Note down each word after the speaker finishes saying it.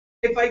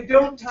if I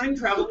don't time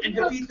travel and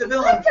defeat the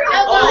villain,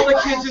 all the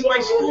kids in my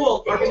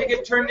school are going to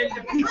get turned into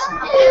pizza.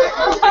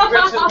 And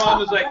Chris's mom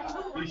was like,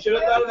 you should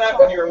have thought of that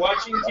when you were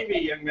watching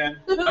TV, young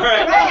man. All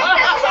right.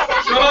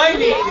 So I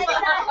need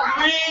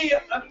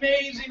 3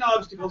 amazing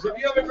obstacles. If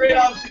you have a great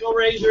obstacle,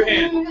 raise your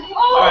hand.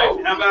 All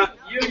right. How about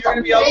you? You're going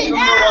to be obstacle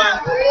number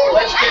 1.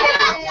 Let's get,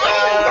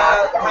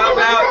 how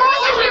about,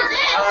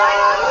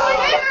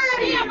 let's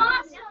see.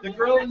 The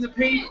girl in the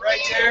pink right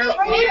there.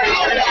 Obstacle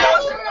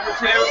number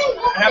 2.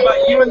 And how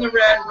about you in the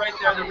red right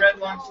there, the red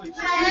long sleeve?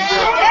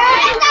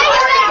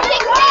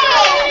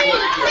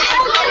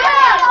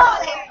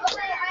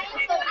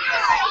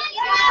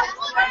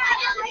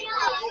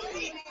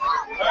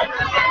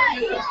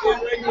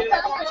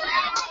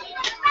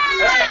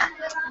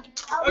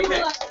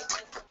 Okay.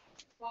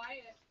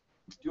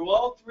 Do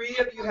all 3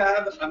 of you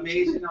have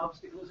amazing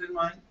obstacles in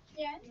mind?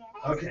 Yeah.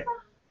 Okay.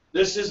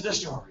 This is the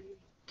story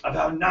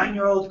about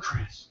 9-year-old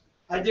Chris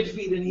had to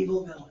defeat an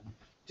evil villain,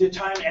 to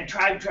time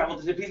travel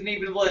to defeat an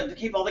evil villain, to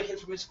keep all the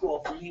kids from his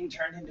school from being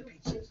turned into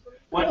pizzas.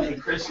 One day,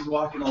 Chris is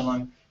walking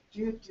along.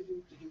 I'm going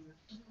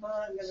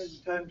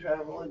to time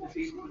travel and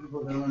defeat the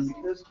evil villain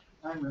because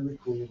I'm really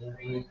cool that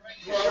way.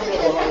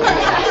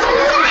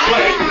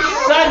 But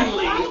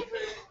suddenly,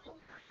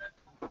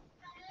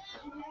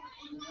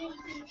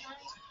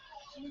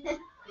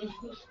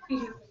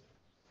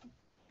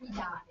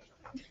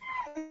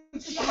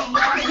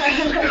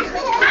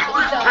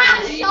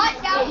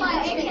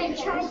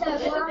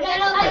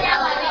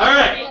 all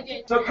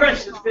right, so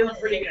Chris is feeling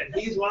pretty good.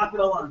 He's walking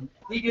along.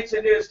 He gets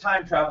into his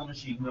time travel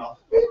machine. Oh,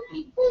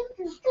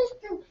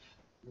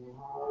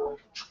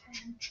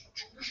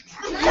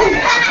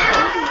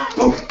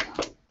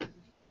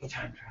 he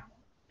time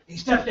traveled. He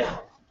stepped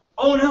out.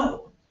 Oh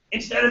no!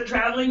 Instead of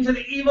traveling to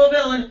the evil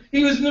villain,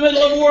 he was in the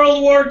middle of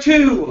World War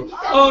II.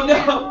 Oh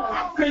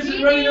no! Chris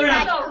is running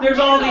around. There's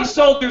all these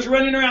soldiers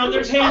running around.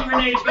 There's hand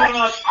grenades going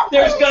off.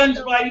 There's guns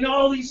fighting.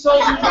 All these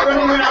soldiers are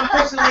running around.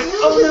 Chris is like,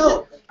 oh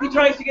no! He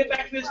tries to get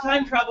back to his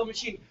time travel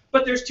machine,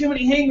 but there's too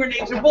many hand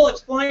grenades and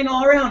bullets flying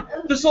all around.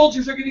 The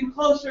soldiers are getting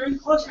closer and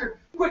closer.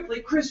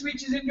 Quickly, Chris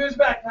reaches into his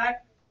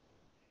backpack.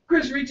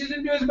 Chris reaches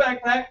into his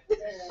backpack.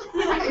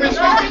 Chris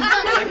reaches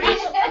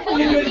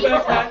into his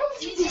backpack.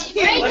 Like this. He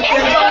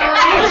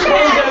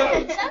pulls out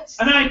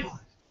an iPod.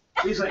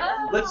 He's like,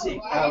 let's see.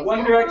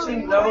 One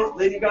Direction, no.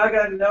 Lady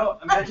Gaga, no.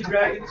 Imagine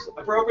Dragons,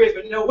 appropriate,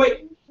 but no.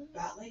 Wait.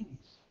 Ballet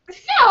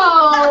music. No.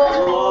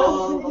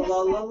 La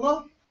la la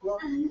la la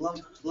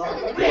la.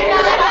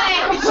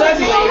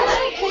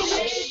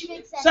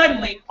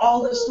 Suddenly,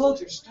 all the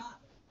soldiers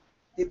stop.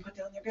 They put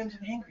down their guns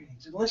and hand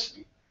grenades and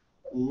listen.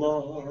 La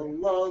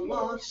la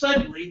la.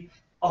 Suddenly,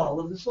 all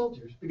of the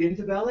soldiers begin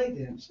to ballet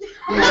dance. The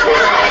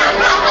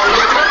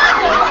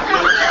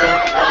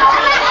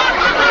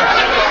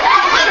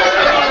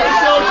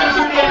soldiers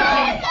are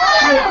dancing.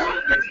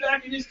 Chris gets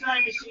back in his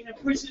time machine and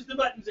pushes the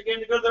buttons again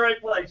to go to the right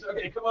place.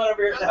 Okay, come on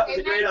over here. That was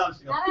a great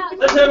obstacle.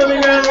 Let's have a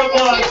big round of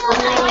applause for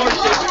World War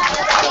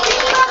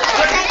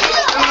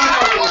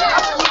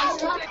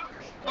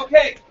II.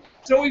 Okay.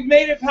 So we've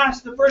made it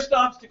past the first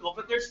obstacle,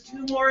 but there's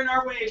 2 more in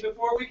our way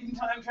before we can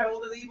time travel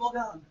to the evil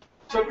villain.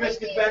 So Chris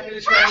gets back in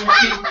his time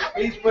machine.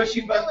 He's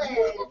pushing buttons.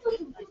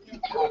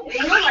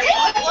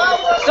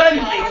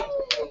 Suddenly,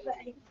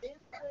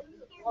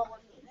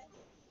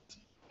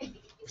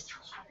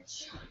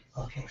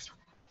 okay,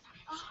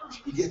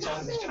 he gets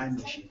out of his time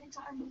machine.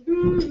 He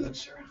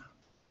looks around.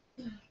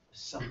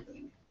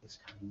 Something is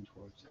coming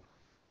towards him.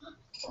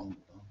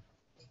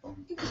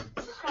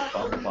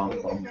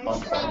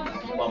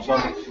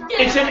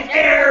 It's an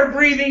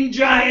air-breathing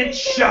giant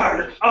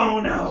shark.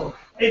 Oh no!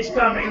 It's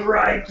coming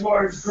right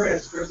towards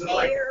Chris. Chris is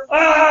like,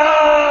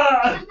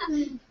 ah!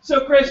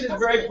 So Chris is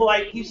very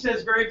polite. He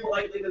says very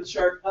politely to the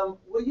shark,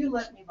 will you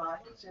let me by?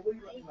 Say, will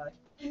you let me by?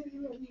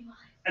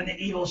 And the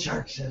evil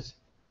shark says,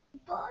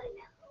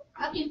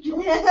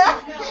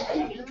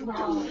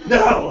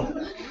 no.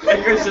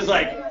 And Chris is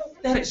like,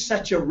 that is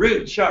such a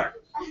rude shark.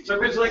 So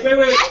Chris is like,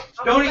 wait,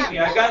 don't eat me.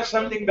 I got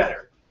something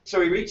better. So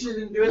he reaches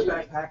into his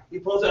backpack. He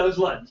pulls out his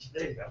lunch.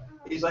 There you go.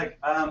 He's like,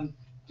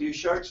 do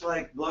sharks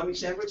like bologna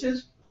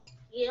sandwiches?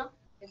 Yeah.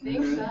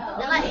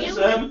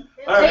 Some?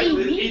 All right,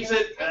 he eats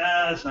it.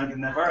 That's not good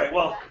enough. All right,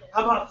 well,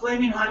 how about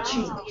flaming hot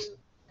Cheetos?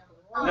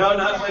 No,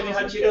 not flaming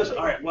hot Cheetos.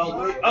 All right, well,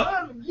 wait.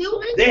 Oh,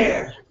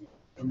 there,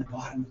 in the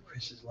bottom of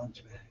Chris's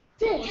lunch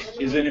bag,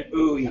 is an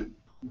ooey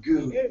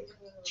gooey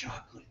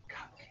chocolate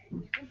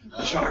cupcake.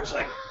 The shark's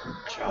like,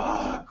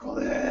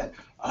 chocolate.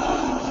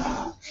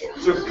 Ah.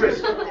 So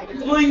Chris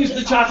flings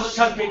the chocolate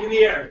cupcake in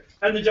the air,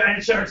 and the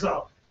giant shark's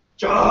all,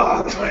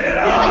 chocolate.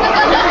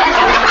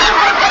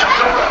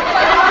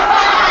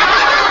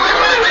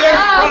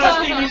 There's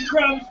frosting and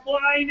crumbs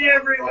flying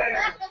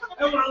everywhere.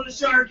 And while the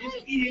shark is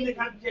eating the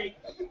cupcake,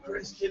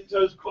 Chris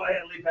tiptoes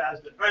quietly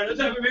past it. All right, let's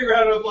have a big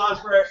round of applause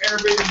for our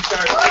air-breathing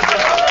shark.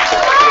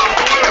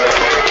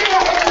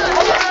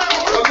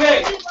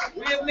 Okay,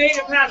 we have made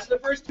it past the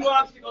first 2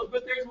 obstacles,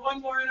 but there's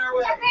one more in our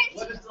way.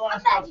 What is the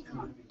last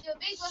obstacle?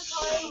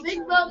 Big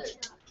boat.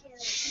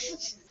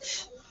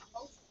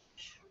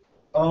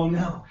 Oh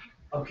no.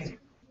 Okay.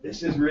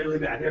 This is really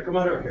bad. Here, come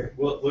on over here.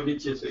 We'll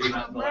get you so you're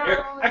not in the line.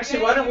 Here,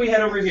 actually, why don't we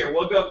head over here?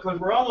 We'll go, because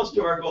we're almost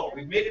to our goal.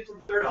 We've made it to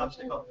the third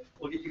obstacle.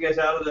 We'll get you guys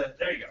out of the,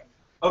 there you go.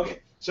 Okay,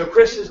 so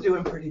Chris is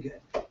doing pretty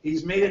good.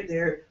 He's made it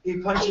there. He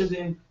punches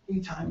in. He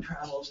time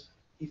travels.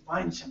 He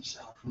finds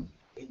himself in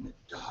the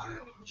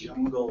dark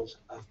jungles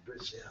of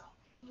Brazil.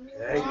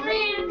 Okay?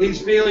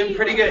 He's feeling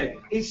pretty good.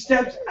 He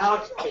steps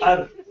out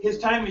of his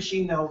time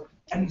machine, though,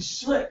 and he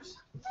slips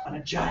on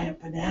a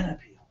giant banana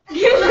peel.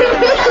 He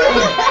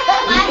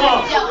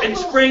falls and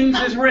sprains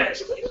his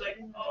wrist. He's like,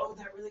 oh,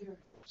 that really hurt.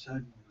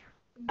 Suddenly,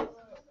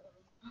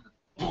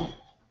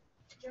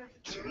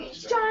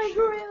 Giant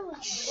gorilla.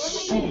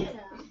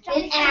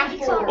 An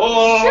apple.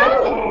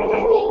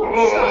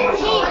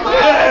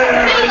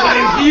 There's a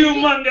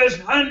humongous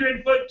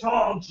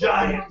 100-foot-tall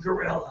giant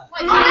gorilla.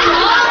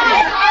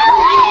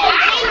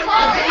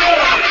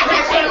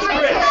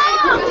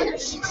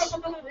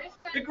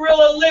 The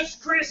gorilla lifts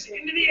Chris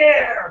into the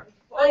air,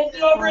 holds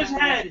it over his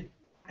head,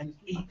 and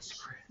eats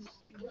Chris.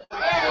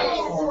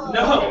 Oh,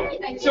 no.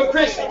 So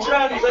Chris looks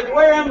around, he's like,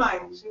 where am I?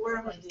 Where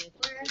am I?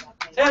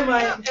 Am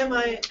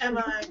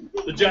I?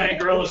 The giant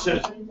gorilla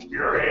says,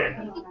 you're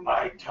in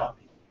my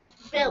tummy.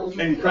 And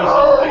Chris is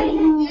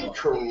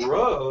like,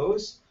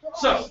 gross.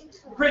 So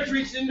Chris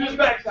reaches into his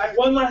backpack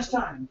one last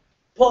time,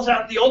 pulls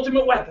out the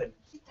ultimate weapon,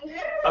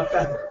 a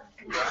feather.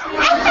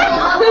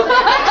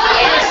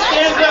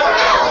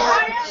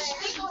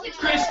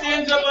 Chris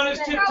stands up on his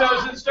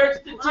tiptoes and starts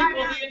to tickle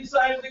the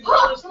inside of the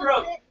gorilla's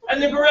throat,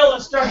 and the gorilla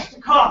starts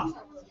to cough.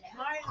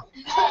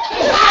 He tickles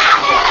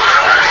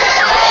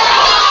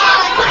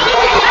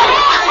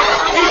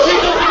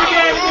it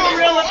again, and the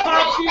gorilla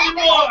coughs even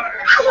more.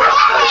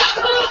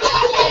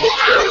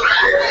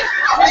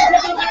 He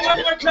tickles it one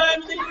more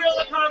time, and the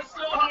gorilla coughs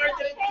so hard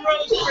that it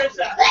throws Chris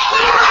out.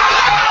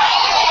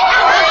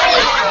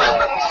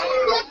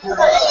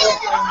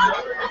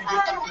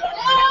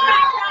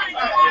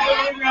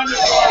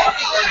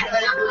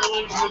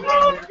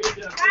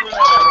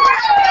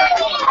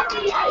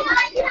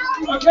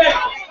 Okay,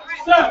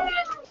 so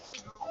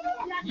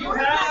you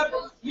have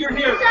your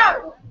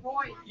hero.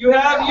 You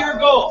have your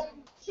goal.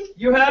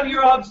 You have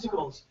your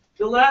obstacles.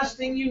 The last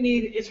thing you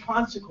need is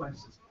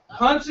consequences.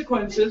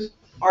 Consequences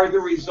are the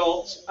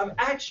results of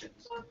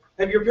actions.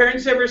 Have your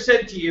parents ever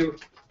said to you,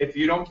 if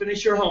you don't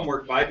finish your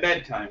homework by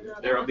bedtime,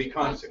 there will be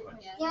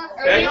consequences?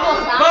 Okay?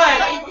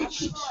 But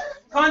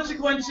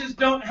consequences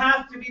don't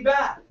have to be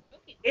bad.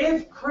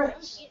 If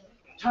Chris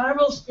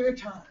travels through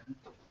time,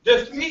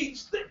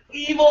 defeats the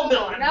evil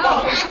villain,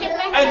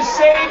 and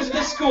saves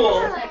the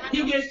school,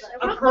 he gets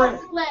a parade.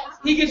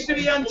 He gets to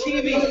be on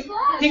TV.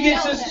 He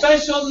gets a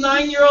special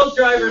 9-year-old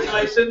driver's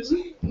license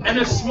and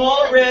a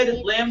small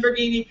red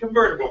Lamborghini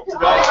convertible to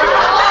drive through.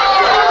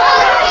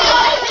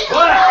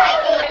 But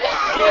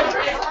if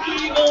the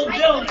evil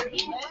villain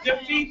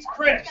defeats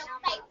Chris,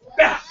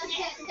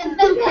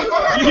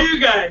 you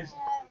guys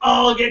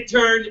all get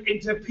turned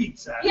into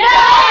pizza.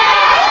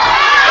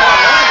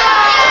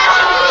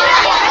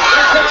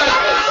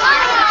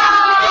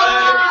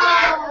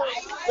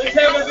 Let's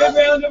have a big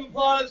round of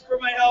applause for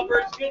my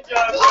helpers. Good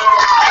job,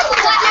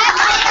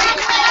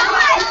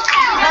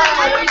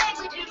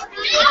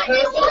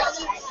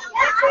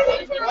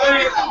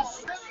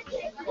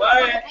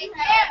 Quiet.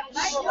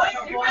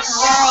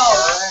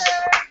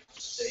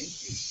 Thank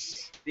you.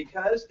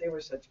 Because they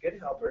were such good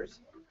helpers,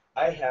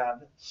 I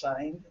have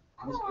signed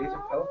Miss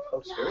Beaver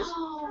posters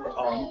for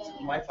all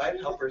my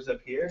 5 helpers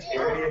up here.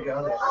 Here you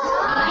go.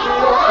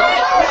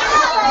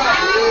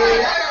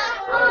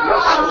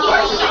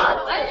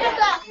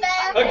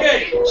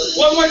 Okay,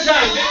 one more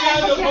time. Big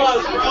round of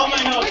applause for all my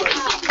helpers.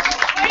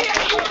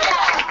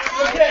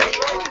 Okay,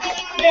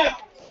 now,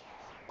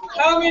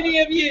 how many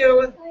of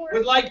you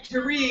would like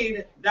to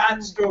read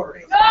that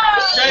story?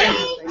 Okay,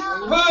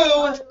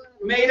 who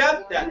made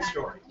up that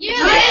story? You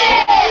did!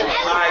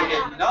 I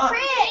did not.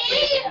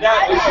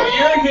 That was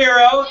your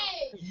hero,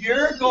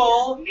 your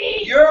goal,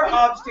 your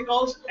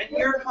obstacles, and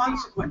your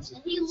consequences.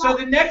 So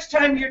the next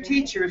time your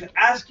teachers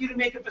ask you to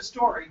make up a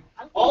story,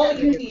 all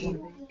you need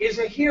is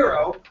a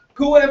hero,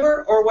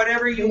 whoever or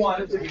whatever you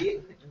want it to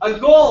be, a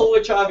goal,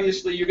 which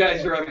obviously you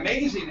guys are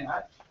amazing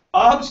at,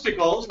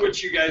 obstacles,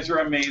 which you guys are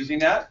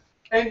amazing at,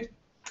 and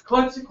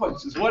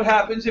consequences. What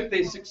happens if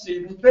they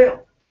succeed and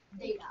fail?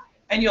 They die.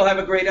 And you'll have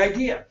a great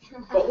idea.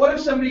 But what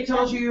if somebody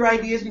tells you your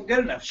idea isn't good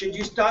enough? Should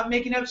you stop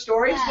making up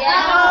stories?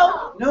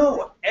 No.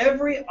 No.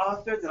 Every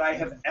author that I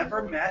have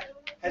ever met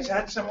has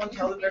had someone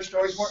tell them their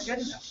stories weren't good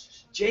enough.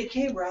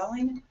 J.K.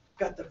 Rowling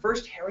got the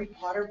first Harry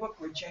Potter book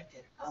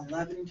rejected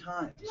 11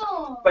 times.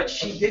 But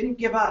she didn't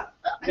give up.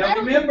 Now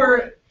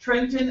remember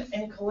Trenton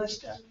and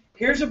Callista.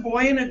 Here's a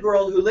boy and a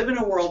girl who live in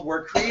a world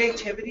where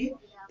creativity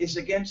is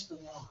against the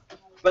law.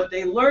 But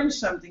they learn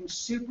something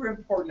super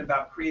important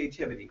about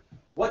creativity.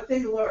 What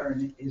they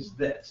learn is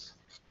this.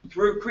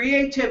 Through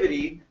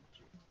creativity,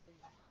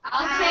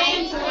 I'll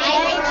change the world.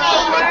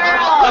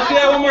 Let's do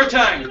that one more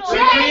time.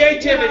 Through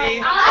creativity,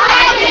 I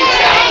can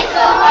change the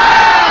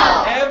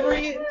world.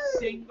 every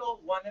single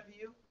one of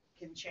you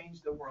can can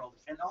change the world.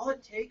 And all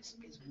it takes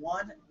is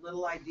one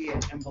little idea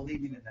and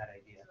believing in that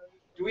idea.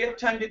 Do we have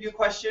time to do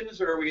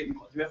questions, or are we getting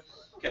close?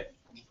 Okay.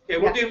 Okay,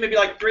 we'll do maybe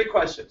like 3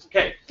 questions.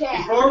 Okay.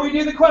 Before we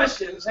do the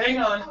questions, hang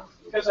on,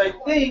 because I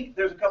think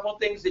there's a couple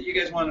things that you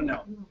guys want to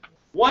know.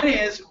 One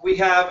is we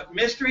have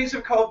Mysteries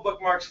of Cove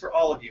bookmarks for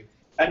all of you.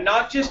 And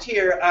not just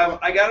here,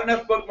 I got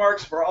enough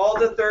bookmarks for all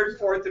the 3rd,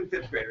 4th, and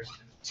 5th graders.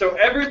 So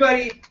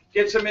everybody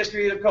gets a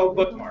Mysteries of Cove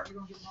bookmark.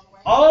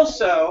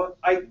 Also,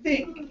 I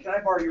think, can I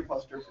borrow your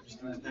poster for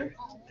just a minute there?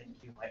 Thank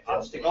you, my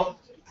obstacle.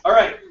 All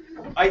right.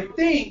 I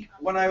think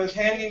when I was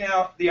handing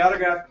out the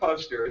autographed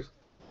posters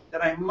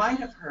that I might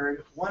have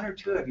heard 1 or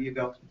 2 of you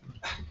go,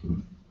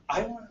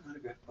 I want an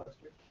autographed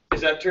poster.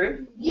 Is that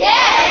true?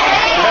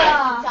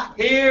 Yeah!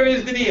 Here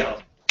is the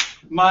deal.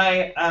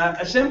 My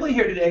assembly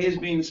here today is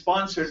being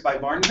sponsored by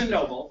Barnes &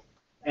 Noble,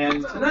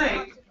 and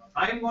tonight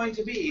I'm going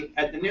to be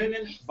at the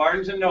Noonan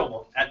Barnes &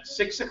 Noble at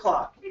 6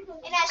 o'clock.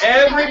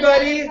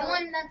 Everybody,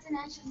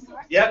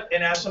 yep,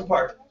 in Ashland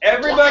Park.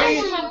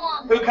 Everybody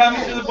who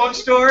comes to the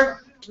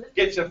bookstore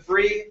gets a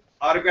free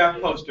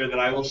autographed poster that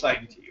I will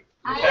sign to you.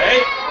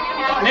 Okay?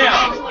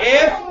 Now,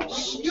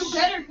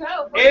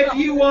 if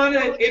you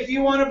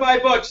want to buy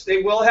books,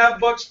 they will have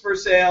books for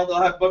sale.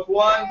 They'll have book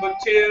 1, book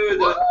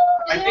 2.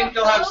 I think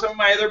they'll have some of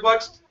my other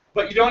books.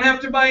 But you don't have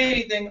to buy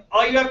anything.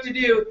 All you have to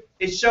do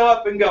is show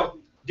up and go,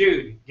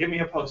 dude, give me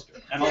a poster,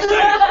 and I'll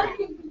sign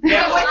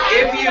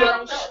it for you.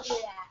 Now,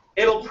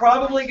 it'll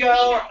probably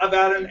go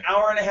about an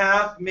hour and a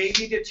half,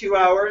 maybe to 2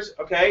 hours.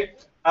 Okay?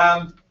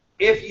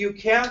 If you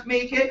can't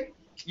make it,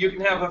 you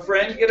can have a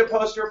friend get a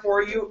poster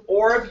for you,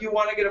 or if you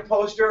want to get a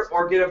poster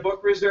or get a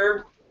book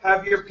reserved,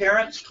 have your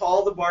parents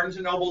call the Barnes &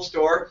 Noble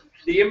store.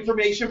 The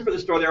information for the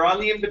store, they're on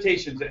the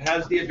invitations. It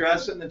has the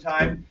address and the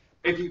time.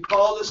 If you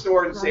call the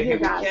store and say, hey,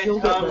 we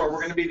can't come, or we're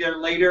going to be there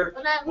later,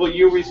 will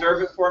you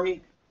reserve it for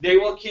me? They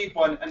will keep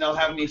one, and they'll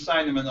have me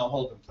sign them, and they'll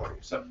hold them for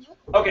you. So,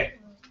 okay.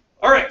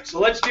 All right, so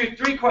let's do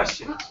 3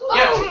 questions.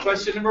 Yes,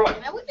 question number 1.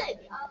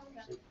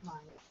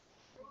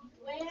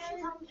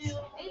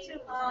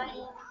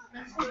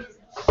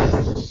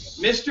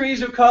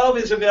 Mysteries of Cove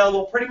is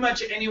available pretty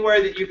much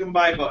anywhere that you can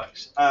buy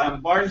books.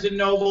 Barnes &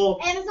 Noble,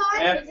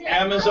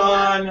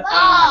 Amazon,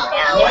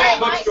 most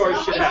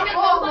bookstores should have it.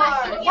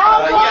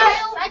 Yes.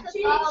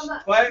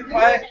 What?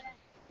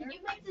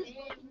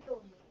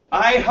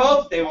 I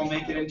hope they will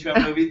make it into a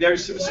movie.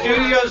 There's some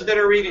studios that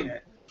are reading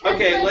it.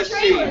 Okay, let's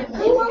see.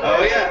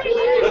 Oh, yeah.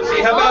 Let's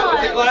see. How about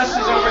with the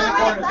glasses over in the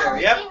corner there?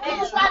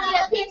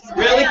 Yep.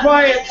 Really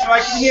quiet so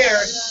I can hear.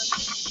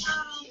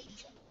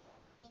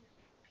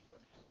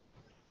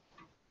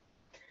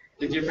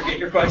 Did you forget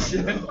your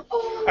question?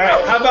 All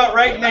right, how about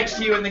right next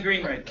to you in the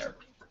green right there?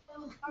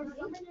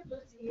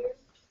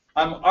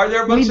 Are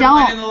there books in the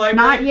library?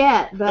 Not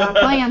yet, but I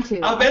plan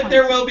to. I'll bet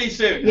there will be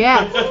soon.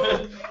 Yes.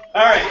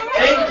 All right,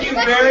 thank you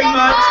very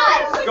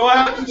much. Go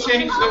out and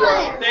change the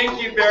world.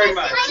 Thank you very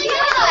much.